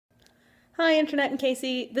Hi, Internet and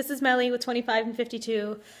Casey. This is Meli with 25 and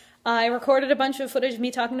 52. I recorded a bunch of footage of me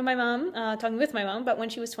talking to my mom, talking with my mom, about when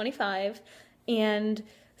she was 25. And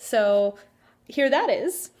so here that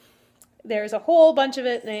is. There's a whole bunch of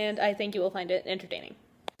it, and I think you will find it entertaining.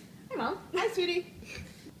 Hi, Mom. Hi, sweetie.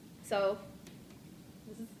 So,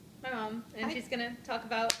 this is my mom, and Hi. she's going to talk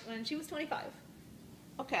about when she was 25.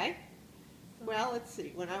 Okay. Well, let's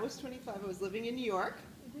see. When I was 25, I was living in New York.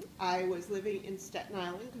 Mhm. I was living in Staten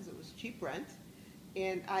Island because it was cheap rent.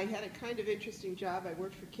 And I had a kind of interesting job. I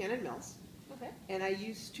worked for Cannon Mills. Okay. And I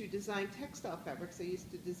used to design textile fabrics. I used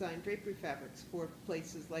to design drapery fabrics for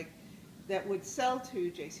places like that would sell to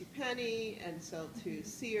JCPenney and sell to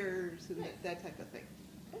Sears and that type of thing.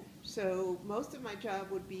 So most of my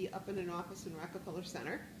job would be up in an office in Rockefeller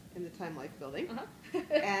Center in the Time Life building. Uh-huh.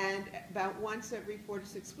 And about once every 4 to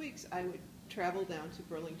 6 weeks, I would travel down to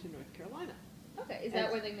Burlington, North Carolina. Okay, is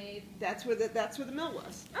that where they made... That's where the mill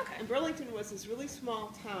was. Okay. And Burlington was this really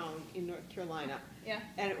small town in North Carolina. Yeah.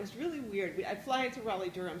 And it was really weird. I'd fly into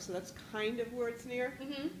Raleigh-Durham, so that's kind of where it's near,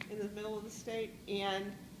 in the middle of the state.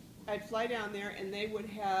 And I'd fly down there, and they would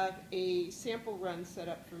have a sample run set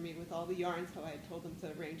up for me with all the yarns, how I had told them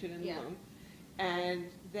to arrange it in the loom. And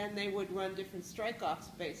then they would run different strike-offs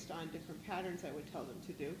based on different patterns I would tell them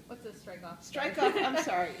to do. What's a strike-off? Strike-off, I'm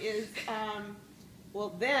sorry, is,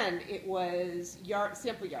 well, then it was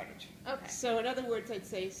sample yardage. Okay. So in other words, I'd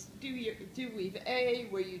say, do weave A,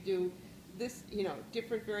 where you do this,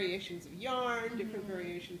 different variations of yarn, different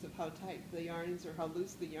variations of how tight the yarns or how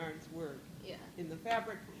loose the yarns were in the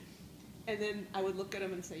fabric. And then I would look at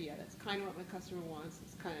them and say, yeah, that's kind of what my customer wants.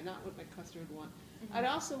 It's kind of not what my customer would want. I'd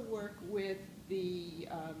also work with the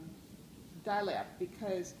dye lab,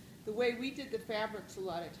 because the way we did the fabrics a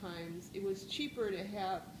lot of times, it was cheaper to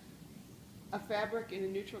have a fabric in a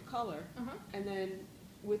neutral color, and then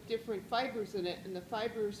with different fibers in it, and the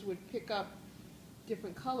fibers would pick up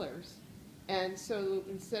different colors. And so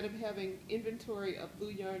instead of having inventory of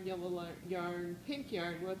blue yarn, yellow yarn, pink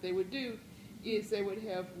yarn, what they would do is they would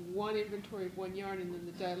have one inventory of one yarn, and then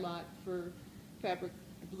the dye lot for fabric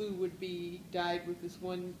blue would be dyed with this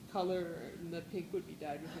one color, and the pink would be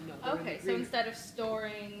dyed with another. Okay, so instead of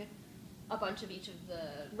storing a bunch of each of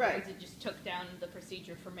the words, it just took down the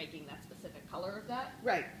procedure for making that specific color of that?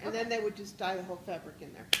 Right, and then they would just dye the whole fabric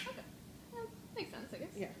in there. Okay. Well, makes sense, I guess.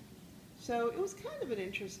 Yeah. So it was kind of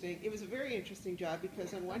it was a very interesting job,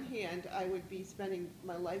 because on one hand, I would be spending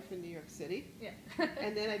my life in New York City. Yeah.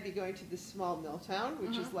 And then I'd be going to this small mill town,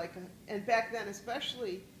 which is like and back then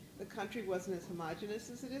especially, the country wasn't as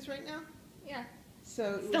homogeneous as it is right now. Yeah.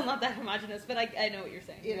 So Still not that homogeneous, but I know what you're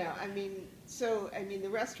saying. The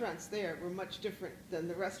restaurants there were much different than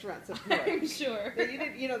the restaurants up north. I'm sure.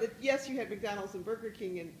 Yes, you had McDonald's and Burger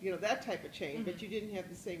King and that type of chain, but you didn't have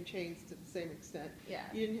the same chains to the same extent. Yeah.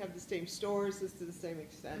 You didn't have the same stores to the same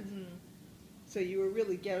extent. So you were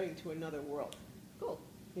really getting to another world. Cool.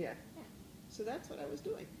 Yeah. So that's what I was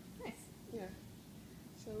doing. Nice. Yeah.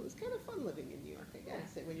 So it was kind of fun living in New York, I gotta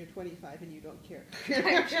say, when you're 25 and you don't care.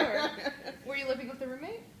 I'm sure. Were you living with a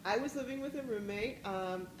roommate? I was living with a roommate.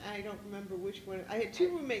 I don't remember which one. I had 2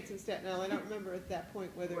 roommates in Staten Island. I don't remember at that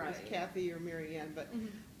point whether it was Kathy or Mary Ann, but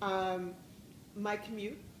my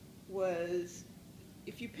commute was,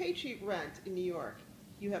 if you pay cheap rent in New York,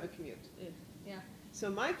 you have a commute. Yeah.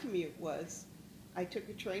 So my commute was, I took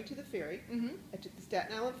a train to the ferry. I took the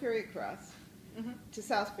Staten Island ferry across to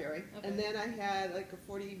South Ferry, and then I had like a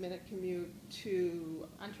 40-minute commute to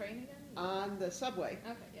on train again? On the subway.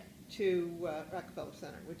 Okay, yeah. To Rockefeller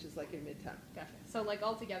Center, which is like in Midtown. Gotcha. So like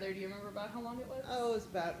altogether, do you remember about how long it was? Oh, it was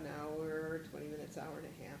about an hour, 20 minutes, hour and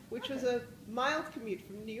a half, which was a mild commute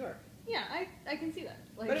from New York. Yeah, I can see that.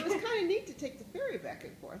 But it was kind of neat to take the ferry back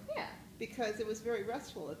and forth. Yeah. Because it was very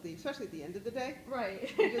restful especially at the end of the day. Right.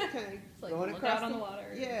 You just kind of like going look across out on the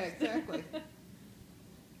water. Yeah, exactly.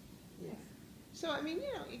 Yeah. So I mean,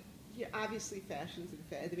 obviously fashions and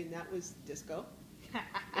fad. I mean, that was disco.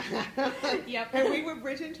 Yep. And we were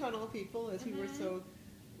bridge and tunnel people, as we were so,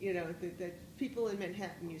 that people in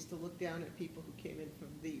Manhattan used to look down at people who came in from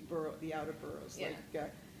the outer boroughs, like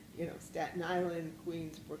Staten Island,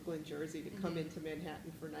 Queens, Brooklyn, Jersey, to come into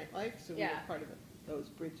Manhattan for nightlife. So we were part of those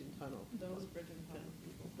bridge and tunnel. Those bridge and tunnel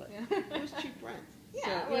people, but it was cheap rent.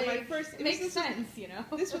 Yeah, so, it makes sense,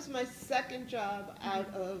 This was my second job out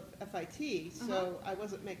of FIT, so I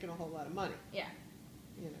wasn't making a whole lot of money. Yeah.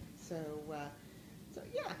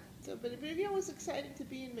 But it was exciting to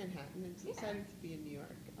be in Manhattan. It was exciting to be in New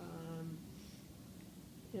York.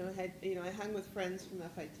 I hung with friends from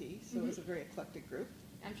FIT, so it was a very eclectic group.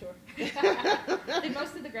 I'm sure. Did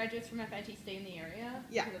most of the graduates from FIT stay in the area?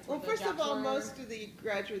 Yeah. Well, first of all, most of the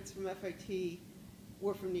graduates from FIT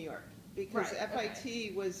were from New York. because Right,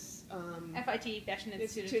 FIT was FIT, Fashion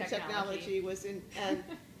Institute of Technology was in, and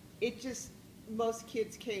it just, most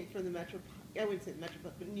kids came from the I wouldn't say the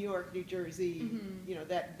metropolitan, but New York, New Jersey, you know,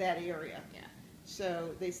 that area. Yeah. So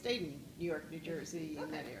they stayed in New York, New Jersey,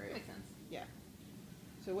 in that area. Makes sense. Yeah.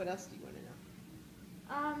 So what else do you want to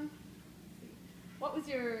know? What was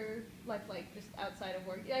your life like just outside of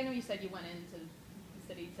work? I know you said you went into the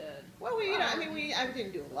city to. Well, you know, I mean, I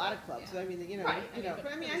didn't do a lot of clubs. Yeah. I mean, you know, Right.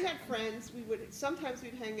 but I mean, I had friends. Sometimes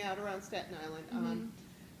we'd hang out around Staten Island.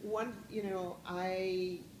 You know,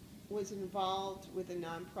 I was involved with a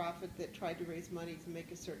nonprofit that tried to raise money to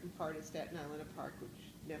make a certain part of Staten Island a park, which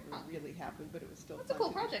never really happened, but it was still. That's a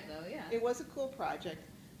cool project, though. Yeah. It was a cool project.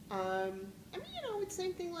 I mean, you know, it's the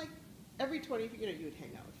same thing. Like every 20, you know, you would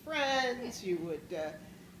hang out with friends. You would,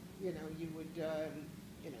 you know,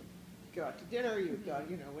 go out to dinner. You would go,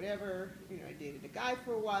 you know, whatever. You know, I dated a guy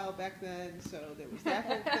for a while back then, so there was that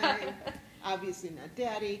whole thing. Obviously not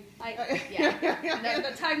daddy. No,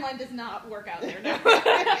 the timeline does not work out there. No.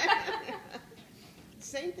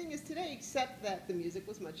 Same thing as today, except that the music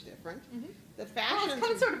was much different. The Well, fashions. it's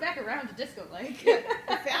coming sort of back around to disco, like.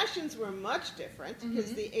 The fashions were much different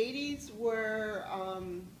because the 80s were.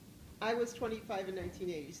 I was 25 in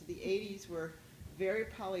 1980, so the 80s were very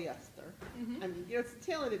polyester. I mean, you know, it's the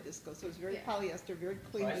tail end of disco, so it was very polyester, very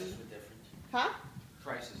clean. Prices were different. Huh?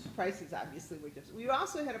 Prices Obviously were different. We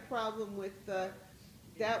also had a problem with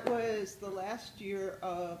that was the last year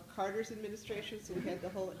of Carter's administration, so we had the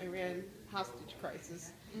whole Iran hostage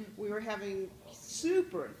crisis. We were having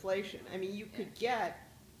super inflation. I mean, you could get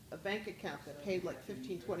a bank account that paid like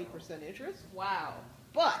 15-20% interest. Wow.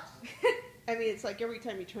 But, I mean, it's like every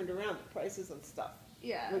time you turned around, the prices on stuff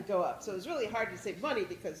would go up. So it was really hard to save money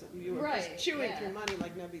because you were just chewing through money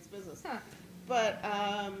like nobody's business. But,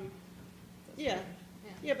 yeah,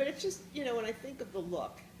 but it's just, you know, when I think of the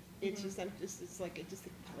look, it's just, it's like, I just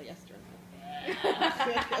think polyester.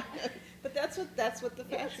 But that's what the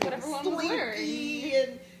fashion what everyone was wearing. Slinky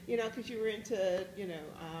and, you know, because you were into, you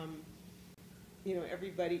know,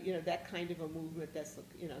 everybody, you know, that kind of a movement, that's,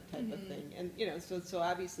 you know, type of thing. And, you know, so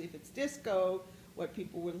obviously if it's disco, what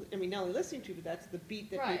people were, I mean, not only listening to, but that's the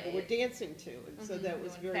beat that people were dancing to. And so that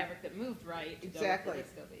was very. Fabric that moved right. Exactly. To go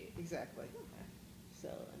with the disco beat. Exactly. Okay. So,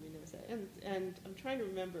 I mean, it was that. And I'm trying to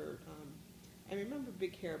remember, I remember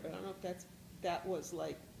Big Hair, but I don't know if that was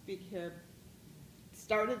like Big Hair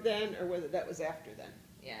started then or whether that was after then.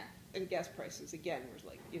 Yeah. And gas prices, again, were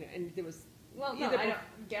like, you know, and there was. Well, no,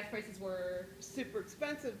 gas prices were super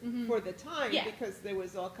expensive for the time because there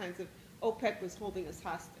was all kinds of, OPEC was holding us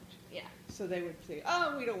hostage. Yeah. So they would say,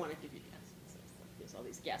 oh, we don't want to give you gas. So there's all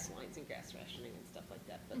these gas lines and gas rationing and stuff like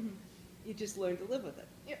that, but you just learn to live with it.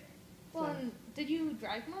 Yep. Well, and did you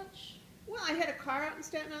drive much? Well, I had a car out in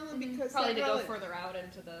Staten Island because probably to go further out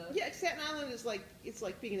into the. Yeah, Staten Island is like it's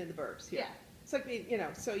like being in the burbs here. Yeah. It's like being, you know.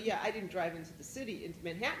 So yeah, I didn't drive into the city, into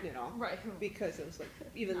Manhattan at all, right? Because it was like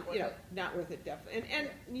even not worth it definitely. And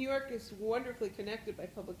New York is wonderfully connected by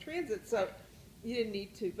public transit, so you didn't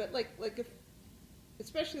need to. But like if,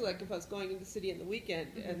 especially like if I was going into the city on the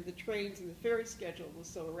weekend and the trains and the ferry schedule was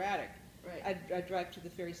so erratic. Right. I'd drive to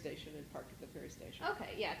the ferry station and park at the ferry station.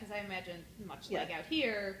 Okay, yeah, because I imagine much like out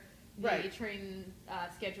here, the train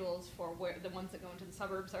schedules for the ones that go into the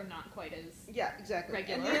suburbs are not quite as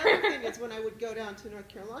regular. And the other thing is when I would go down to North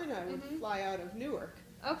Carolina, I would fly out of Newark.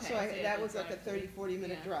 Okay. So that was like a 30-40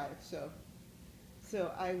 minute drive. So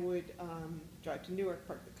I would drive to Newark,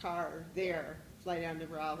 park the car there, fly down to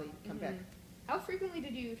Raleigh, come back. How frequently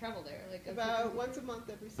did you travel there? Like about once a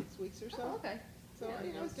month, every 6 weeks or so. Oh, okay. So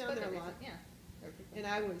I was down there a lot. Yeah. And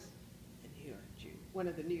I was a New York Jew, one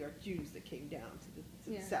of the New York Jews that came down to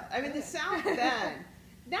the South. I mean, the South then,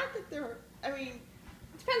 not that there were, I mean.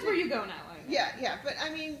 It depends where you go now. Yeah, but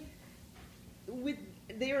I mean,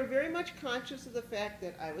 they were very much conscious of the fact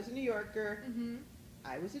that I was a New Yorker,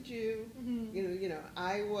 I was a Jew, you know,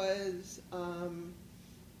 I was,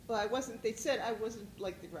 well, I wasn't, they said I wasn't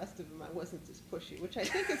like the rest of them, I wasn't as pushy, which I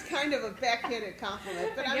think is kind of a backhanded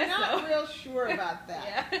compliment, but I'm not real sure about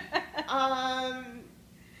that.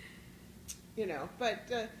 You know,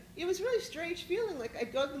 but it was really strange feeling, like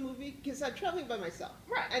I'd go to the movie, because I'm traveling by myself.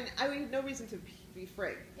 Right. And I had no reason to be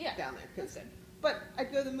afraid down there. But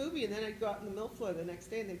I'd go to the movie, and then I'd go out on the mill floor the next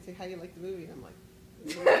day, and they'd say, how do you like the movie? And I'm like,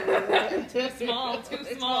 too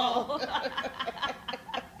small.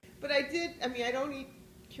 But I mean, I don't eat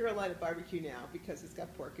Carolina barbecue now because it's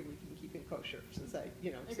got pork and we can keep it kosher since I,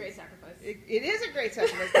 you know. A great sacrifice. It is a great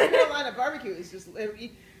sacrifice. Carolina barbecue is just, I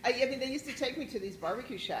mean, they used to take me to these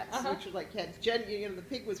barbecue shacks, which like had, you know, the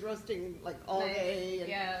pig was roasting like all day.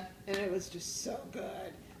 And it was just so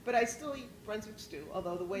good. But I still eat Brunswick stew,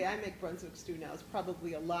 although the way I make Brunswick stew now is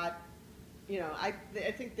probably a lot, you know, I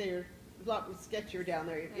think they're a lot sketchier down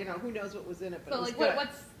there. You know, who knows what was in it, but so it was like, good.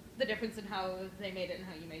 what's the difference in how they made it and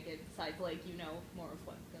how you make it, besides, like, you know, more of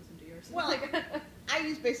what goes into yours? Well, I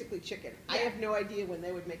use basically chicken. Yeah. I have no idea when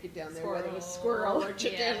they would make it down there, Squirrel. whether it was squirrel or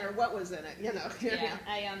chicken Yeah. or what was in it, you know. Yeah,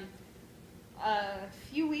 a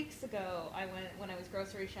few weeks ago, I went when I was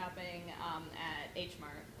grocery shopping at H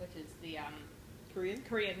Mart, which is the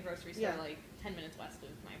Korean grocery store, Yeah. like 10 minutes west of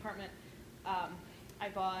my apartment.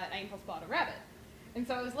 I impulse bought a rabbit, and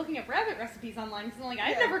so I was looking up rabbit recipes online. Because I'm like,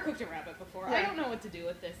 I've never cooked a rabbit before. Yeah. I don't know what to do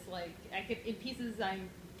with this. Like, I could in pieces. I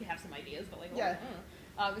have some ideas, but like, Yeah.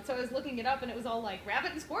 And so I was looking it up, and it was all like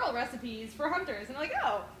rabbit and squirrel recipes for hunters, and I'm like,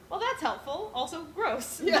 oh, well, that's helpful. Also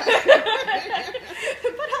gross. Yeah.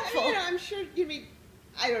 but helpful. You know, I'm sure, you mean,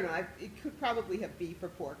 I don't know, it could probably have beef or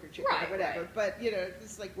pork or chicken Right, or whatever, right. but, you know,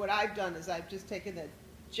 it's like what I've done is I've just taken that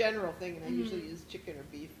general thing, and I usually use chicken or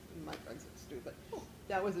beef in my Brunswick stew, but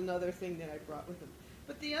that was another thing that I brought with them.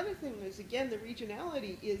 But the other thing is, again, the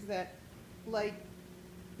regionality is that, like,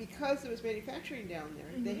 because there was manufacturing down there,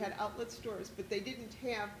 they had outlet stores, but they didn't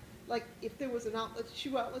have, like, if there was an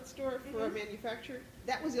shoe outlet store for a manufacturer,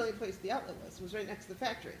 that was the only place the outlet was. It was right next to the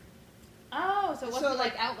factory. Oh, so it wasn't So,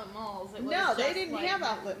 like outlet malls. It was No, they just didn't like, have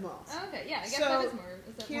outlet malls. Oh, okay, yeah, I guess So, that is more.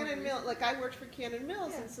 Is that Cannon more Mill, recent? like I worked for Cannon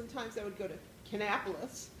Mills, Yeah. and sometimes I would go to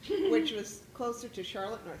Kannapolis, which was closer to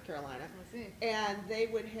Charlotte, North Carolina, I see. and they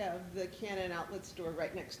would have the Cannon outlet store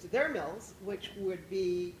right next to their mills, which would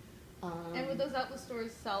be. And would those outlet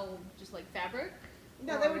stores sell just like fabric?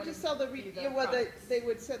 No, Or they would would just it sell the be products. products? They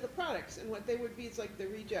would sell the products, and what they would be is like the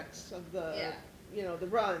rejects of the, Yeah. you know, the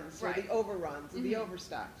runs or Right. the overruns or the Mhm.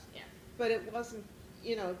 overstocks. Yeah. But it wasn't,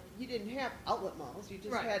 you know, you didn't have outlet malls. You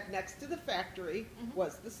just Right. had next to the factory Mhm.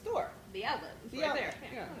 was the store. The outlet was The right outlet, there.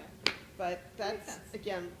 yeah. Okay. But That that's, makes sense.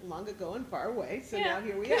 again, long ago and far away, so Yeah. now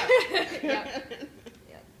here we are. Yep.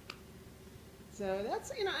 Yep. So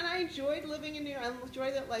that's, you know, and I enjoyed living in New York. I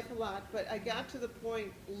enjoyed that life a lot, but I got to the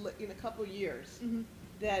point in a couple years Mhm.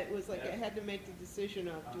 that it was like I had to make the decision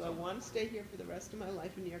of, do I want to stay here for the rest of my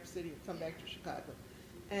life in New York City or come back to Chicago?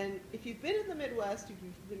 And if you've been in the Midwest, if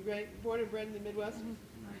you've been born and bred in the Midwest,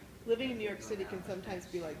 living in New York City can sometimes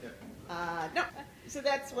be like, no. So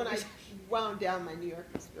that's when I wound down my New York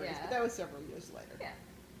experience, Yeah. but that was several years later. Yeah.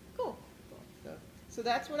 Cool. So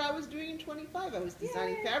that's what I was doing in 25. I was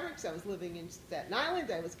designing Yay. fabrics, I was living in Staten Island,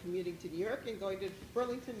 I was commuting to New York and going to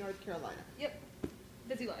Burlington, North Carolina. Yep.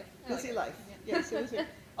 Busy life. I Busy like it. life. Yeah. Yes, it was.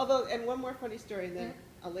 Although, and one more funny story, and then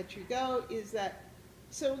I'll let you go, is that,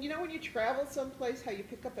 so you know when you travel someplace, how you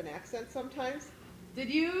pick up an accent sometimes? Did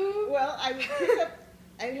you? Well, I would pick up,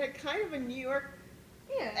 I had kind of a New York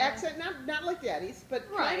Yeah. accent, not like Daddy's, but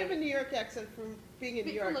kind of a Right. New York accent from being in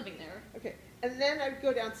New People York. living there. Okay, and then I'd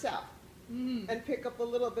go down south Mm. and pick up a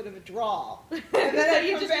little bit of a drawl. And So then I'd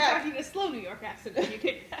you come just be back, talking a slow New York accent when you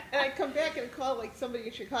pick that. and I'd come back and call like somebody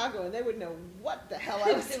in Chicago, and they would know what the hell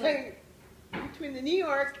I was They're saying between the New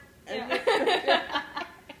York and Yeah.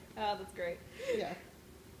 Oh, that's great. yeah.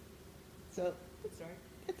 So Good story.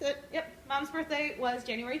 that's it. Yep. Mom's birthday was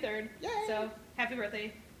January 3rd. Yay. So happy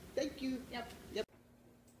birthday. Thank you. Yep.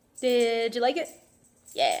 Did you like it?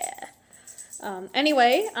 Yeah.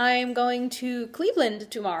 Anyway, I'm going to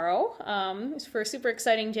Cleveland tomorrow for a super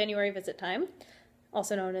exciting January visit time,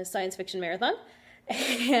 also known as Science Fiction Marathon.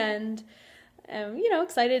 And you know,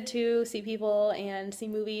 excited to see people and see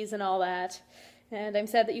movies and all that. And I'm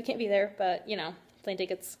sad that you can't be there, but, you know, plane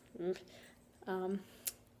tickets.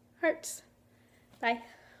 Hearts. Bye.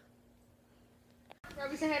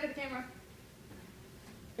 Robbie, say hi to the camera.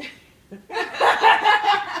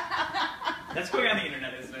 That's going on the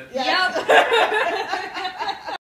internet, isn't it? Yes. Yep.